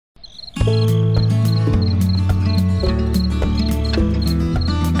Hi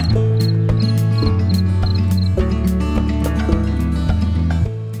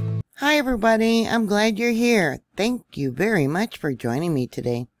everybody, I'm glad you're here. Thank you very much for joining me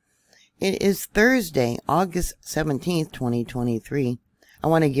today. It is Thursday, August 17th, 2023. I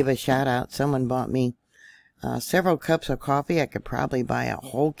want to give a shout out. Someone bought me several cups of coffee. I could probably buy a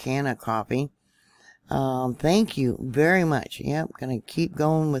whole can of coffee. Thank you very much. Yep, gonna keep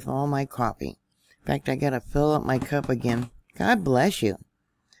going with all my coffee. In fact, I gotta fill up my cup again. God bless you.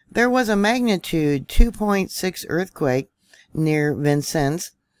 There was a magnitude 2.6 earthquake near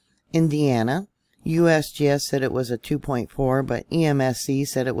Vincennes, Indiana. USGS said it was a 2.4, but EMSC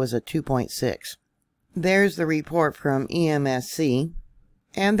said it was a 2.6. There's the report from EMSC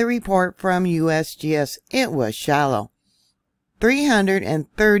and the report from USGS. It was shallow,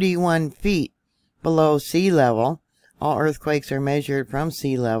 331 feet below sea level. All earthquakes are measured from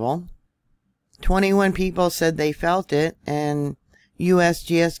sea level. 21 people said they felt it, and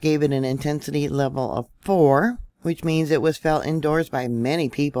USGS gave it an intensity level of 4, which means it was felt indoors by many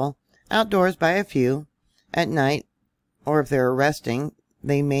people, outdoors by a few, at night, or if they're resting,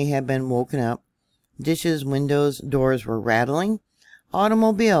 they may have been woken up. Dishes, windows, doors were rattling.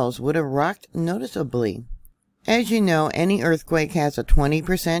 Automobiles would have rocked noticeably. As you know, any earthquake has a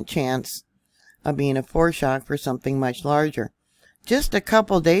 20% chance of being a foreshock for something much larger. Just a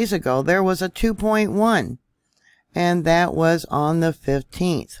couple days ago, there was a 2.1, and that was on the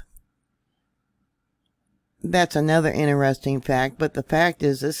 15th. That's another interesting fact, but the fact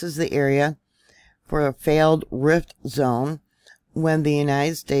is this is the area for a failed rift zone when the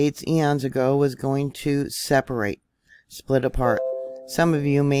United States eons ago was going to separate, split apart. Some of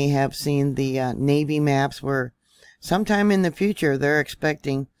you may have seen the Navy maps where sometime in the future they're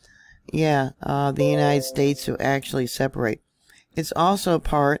expecting, the United States to actually separate. It's also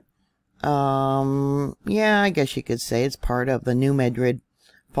part, I guess you could say it's part of the New Madrid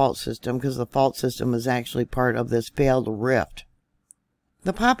fault system, because the fault system is actually part of this failed rift.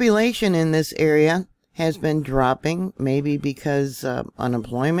 The population in this area has been dropping, maybe because of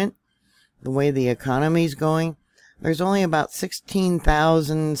unemployment, the way the economy's going. There's only about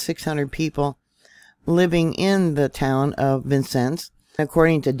 16,600 people living in the town of Vincennes.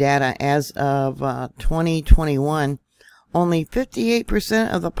 According to data as of 2021, only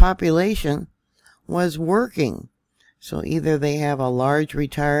 58% of the population was working. So either they have a large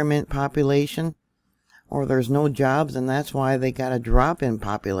retirement population or there's no jobs, and that's why they got a drop in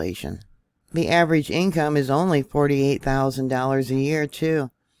population. The average income is only $48,000 a year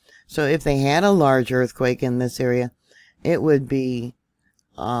too. So if they had a large earthquake in this area, it would be,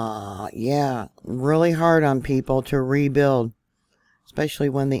 really hard on people to rebuild, especially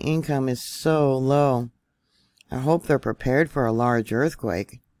when the income is so low. I hope they're prepared for a large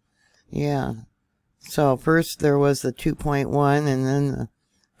earthquake. Yeah. So first there was the 2.1 and then the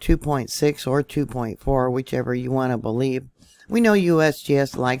 2.6 or 2.4, whichever you want to believe. We know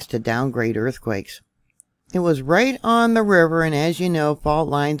USGS likes to downgrade earthquakes. It was right on the river, and as you know, fault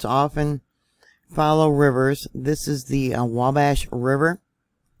lines often follow rivers. This is the Wabash River.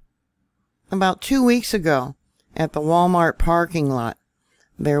 About 2 weeks ago, at the Walmart parking lot,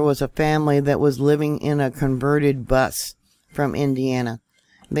 there was a family that was living in a converted bus from Indiana.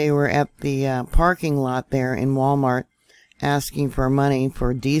 They were at the parking lot there in Walmart asking for money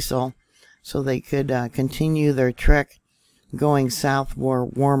for diesel so they could continue their trek going south where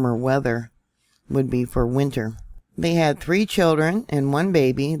warmer weather would be for winter. They had 3 children and 1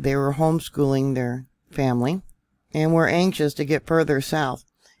 baby. They were homeschooling their family and were anxious to get further south.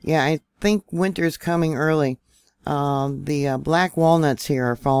 Yeah, I think winter's coming early. The black walnuts here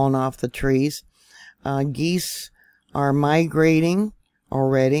are falling off the trees. Geese are migrating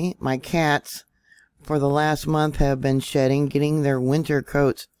already. My cats for the last month have been shedding, getting their winter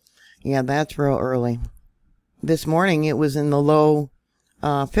coats. Yeah, that's real early. This morning it was in the low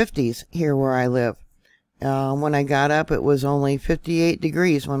 50s here where I live. When I got up it was only 58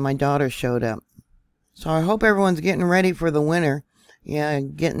 degrees when my daughter showed up. So I hope everyone's getting ready for the winter. Yeah,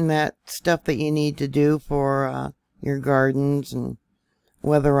 getting that stuff that you need to do for your gardens and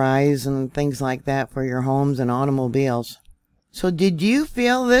weatherize and things like that for your homes and automobiles. So did you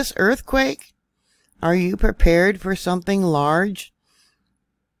feel this earthquake? Are you prepared for something large?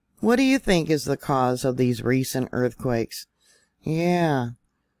 What do you think is the cause of these recent earthquakes? Yeah.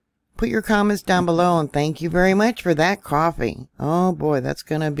 Put your comments down below, and thank you very much for that coffee. Oh boy, that's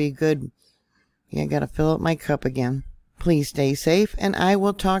gonna be good. Yeah, I gotta fill up my cup again. Please stay safe, and I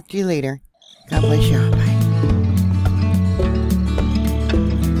will talk to you later. God bless you. Bye.